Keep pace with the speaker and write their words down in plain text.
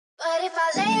But if I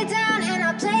lay down and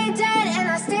I play dead and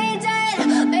I stay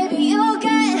dead, maybe you'll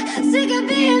get sick of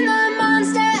being the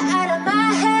monster out of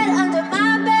my head, under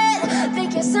my bed.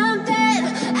 Think you're something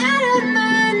out of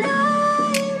my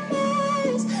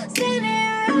nightmares,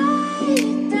 standing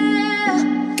right there.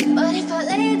 But if I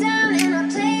lay down and I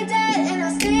play dead and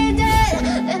I stay dead,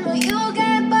 then will you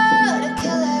get bored of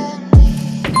killing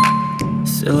me?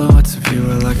 Silhouettes of you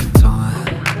are like a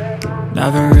taunt.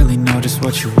 Never really know just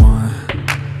what you want.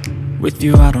 With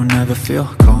you I don't ever feel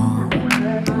calm.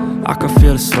 I can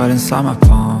feel the sweat inside my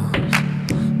palms.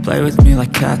 Play with me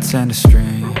like cats and a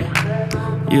string.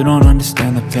 You don't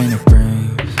understand the pain it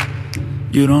brings.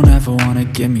 You don't ever wanna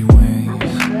give me wings.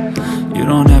 You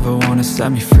don't ever wanna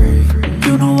set me free.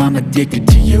 You know I'm addicted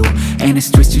to you, and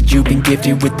it's twisted, you've been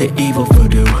gifted with the evil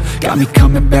voodoo. Got me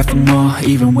coming back for more,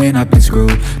 even when I've been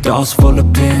screwed. Dolls full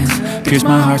of pins, pierce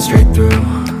my heart straight through.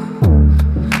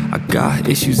 I got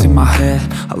issues in my head,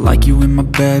 I like you in my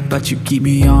bed, but you keep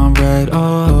me on red.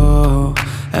 Oh,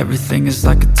 everything is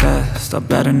like a test, I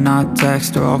better not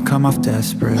text or I'll come off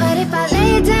desperate. But if I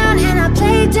lay down and I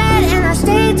play dead and I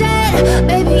stay dead,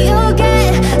 maybe you'll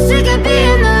get sick of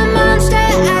being the monster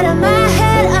out of my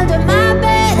head, under my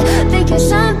bed. Think you're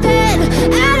something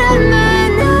out of my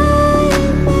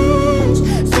nightmares,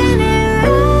 standing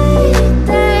right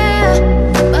there.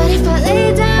 But if I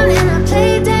lay down and I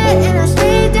play dead and I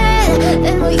stay dead,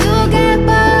 then will you get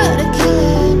bored of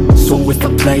killing me? So if I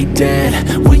play dead,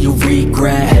 will you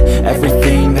regret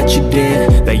everything that you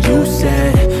did, that you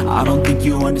said? I don't think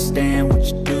you understand what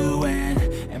you do.